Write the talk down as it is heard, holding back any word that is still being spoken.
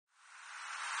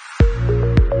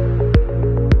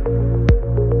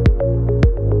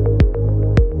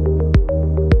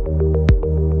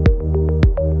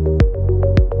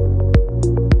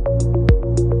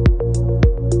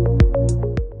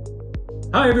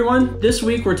everyone, this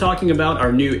week we're talking about our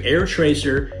new air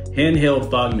tracer handheld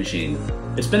fog machine.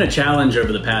 It's been a challenge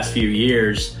over the past few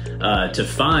years to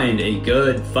find a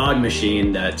good fog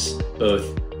machine that's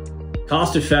both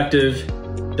cost effective,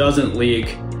 doesn't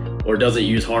leak, or doesn't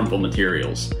use harmful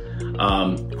materials.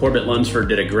 Corbett Lunsford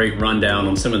did a great rundown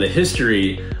on some of the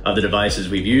history of the devices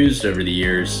we've used over the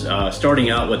years, starting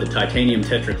out with the titanium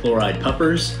tetrachloride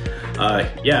puffers.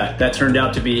 Yeah, that turned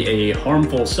out to be a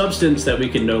harmful substance that we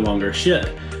could no longer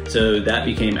ship, so that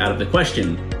became out of the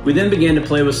question. We then began to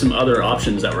play with some other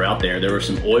options that were out there. There were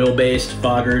some oil-based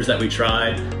foggers that we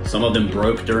tried. Some of them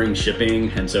broke during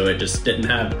shipping, and so it just didn't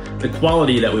have the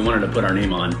quality that we wanted to put our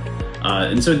name on.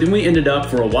 And so then we ended up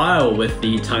for a while with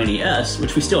the Tiny S,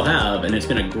 which we still have, and it's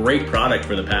been a great product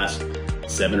for the past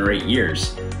 7 or 8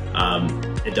 years.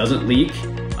 It doesn't leak.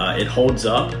 It holds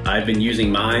up. I've been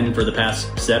using mine for the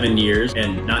past 7 years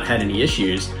and not had any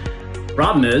issues.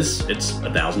 Problem is, it's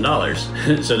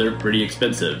 $1,000, so they're pretty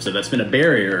expensive. So that's been a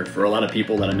barrier for a lot of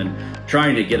people that have been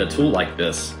trying to get a tool like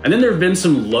this. And then there have been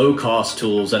some low-cost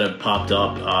tools that have popped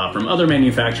up from other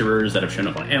manufacturers that have shown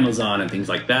up on Amazon and things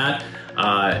like that.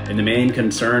 And the main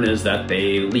concern is that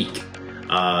they leak.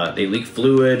 They leak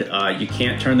fluid. You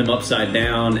can't turn them upside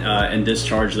down and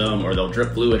discharge them, or they'll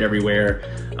drip fluid everywhere.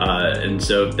 And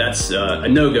so that's a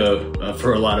no-go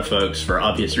for a lot of folks for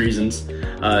obvious reasons.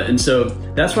 And so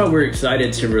that's why we're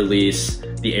excited to release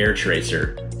the air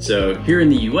tracer. So here in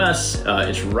the US,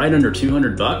 it's right under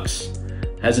 200 bucks,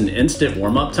 has an instant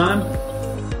warm-up time,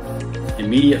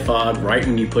 immediate fog right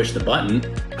when you push the button,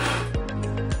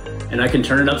 and I can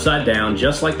turn it upside down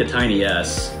just like the Tiny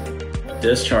S,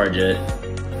 discharge it,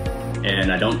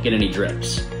 and I don't get any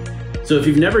drips. So if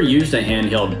you've never used a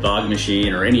handheld fog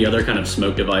machine or any other kind of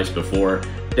smoke device before,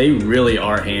 they really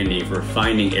are handy for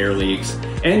finding air leaks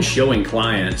and showing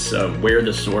clients where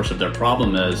the source of their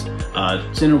problem is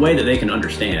in a way that they can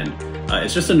understand.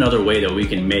 It's just another way that we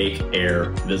can make air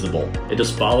visible. It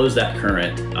just follows that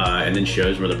current and then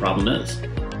shows where the problem is.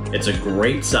 It's a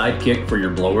great sidekick for your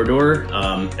blower door.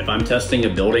 If I'm testing a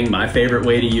building, my favorite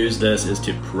way to use this is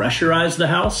to pressurize the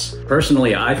house.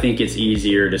 Personally, I think it's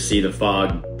easier to see the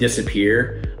fog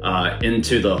disappear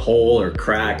into the hole or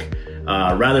crack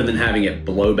rather than having it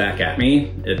blow back at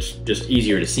me. It's just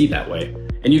easier to see that way.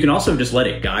 And you can also just let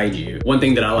it guide you. One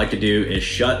thing that I like to do is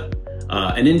shut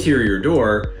an interior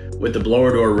door with the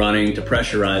blower door running to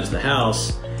pressurize the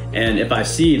house. And if I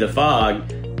see the fog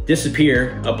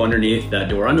disappear up underneath that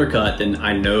door undercut, then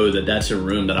I know that that's a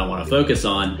room that I want to focus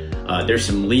on. There's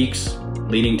some leaks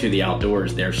leading to the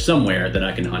outdoors there somewhere that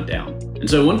I can hunt down. And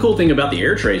so one cool thing about the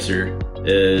air tracer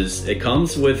is it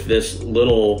comes with this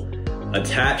little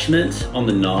attachment on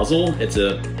the nozzle. It's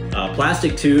a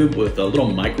plastic tube with a little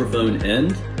microphone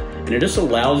end, and it just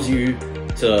allows you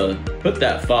to put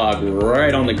that fog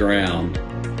right on the ground,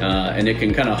 and it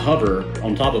can kind of hover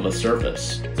on top of a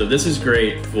surface. So this is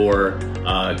great for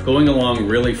going along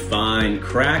really fine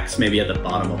cracks, maybe at the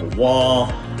bottom of a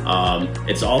wall.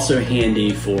 It's also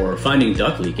handy for finding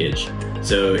duct leakage.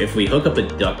 So if we hook up a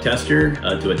duct tester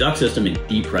to a duct system and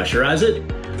depressurize it,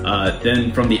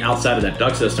 then from the outside of that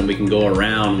duct system, we can go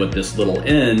around with this little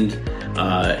end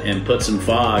and put some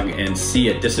fog and see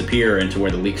it disappear into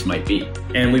where the leaks might be.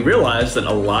 And we realize that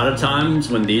a lot of times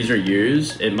when these are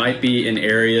used, it might be in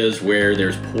areas where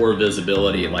there's poor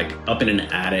visibility, like up in an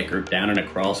attic or down in a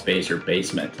crawl space or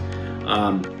basement.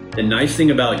 The nice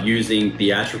thing about using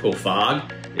theatrical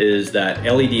fog is that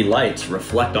LED lights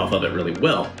reflect off of it really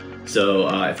well. So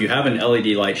if you have an LED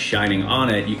light shining on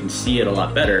it, you can see it a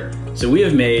lot better. So we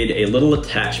have made a little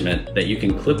attachment that you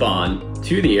can clip on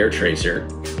to the air tracer.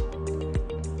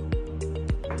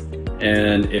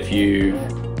 And if you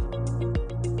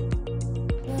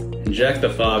inject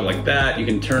the fog like that, you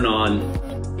can turn on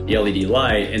the LED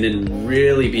light and then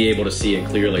really be able to see it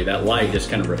clearly. That light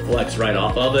just kind of reflects right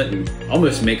off of it and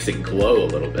almost makes it glow a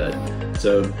little bit.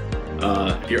 So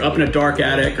if you're up in a dark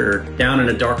attic or down in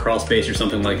a dark crawl space or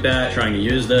something like that, trying to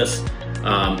use this,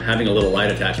 having a little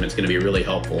light attachment is going to be really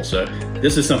helpful. So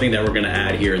this is something that we're going to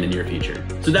add here in the near future.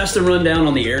 So that's the rundown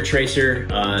on the air tracer.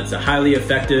 It's a highly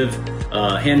effective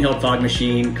handheld fog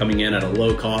machine coming in at a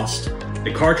low cost.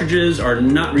 The cartridges are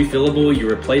not refillable. You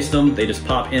replace them. They just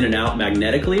pop in and out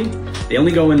magnetically. They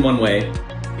only go in one way.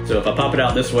 So if I pop it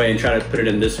out this way and try to put it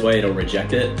in this way, it'll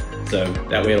reject it. So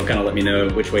that way it'll kind of let me know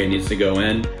which way it needs to go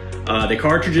in. The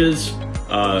cartridges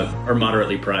are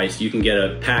moderately priced. You can get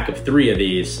a pack of 3 of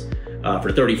these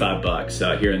for 35 bucks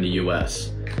here in the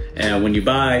US. And when you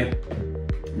buy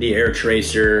the air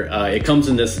tracer, it comes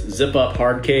in this zip up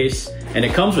hard case, and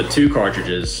it comes with 2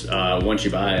 cartridges once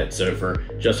you buy it. So for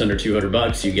just under 200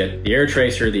 bucks, you get the air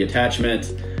tracer, the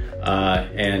attachment,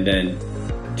 and then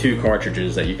 2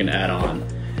 cartridges that you can add on.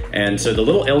 And so the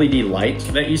little LED light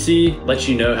that you see lets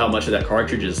you know how much of that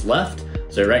cartridge is left.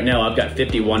 So right now I've got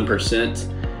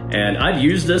 51%. And I've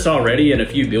used this already in a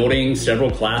few buildings, several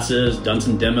classes, done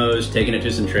some demos, taken it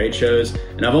to some trade shows,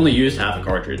 and I've only used half a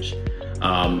cartridge.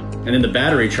 And then the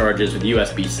battery charges with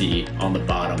USB-C on the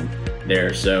bottom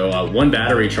there. So one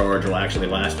battery charge will actually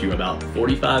last you about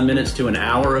 45 minutes to an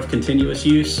hour of continuous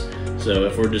use. So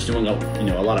if we're just doing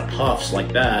a lot of puffs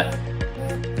like that,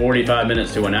 45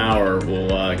 minutes to an hour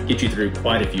will get you through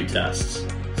quite a few tests.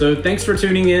 So thanks for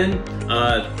tuning in.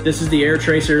 This is the Air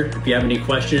Tracer. If you have any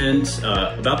questions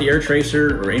about the Air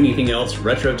Tracer or anything else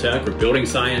Retrotec or building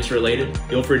science related,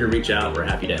 feel free to reach out. We're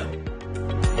happy to help.